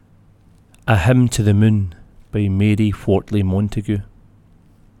A Hymn to the Moon by Mary Wortley Montagu.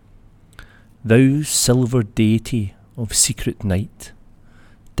 Thou silver deity of secret night,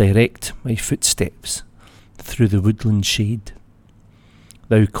 direct my footsteps through the woodland shade.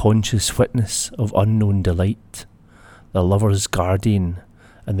 Thou conscious witness of unknown delight, the lover's guardian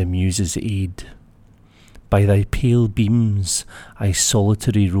and the muse's aid. By thy pale beams I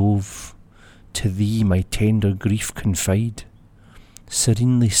solitary rove, to thee my tender grief confide.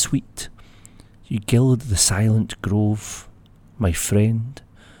 Serenely sweet, you gild the silent grove, my friend,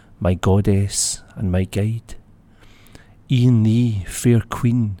 my goddess, and my guide. E'en thee, fair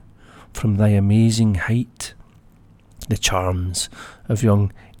queen, from thy amazing height, the charms of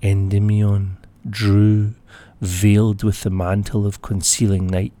young Endymion drew, veiled with the mantle of concealing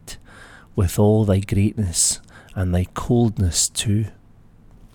night, with all thy greatness and thy coldness too.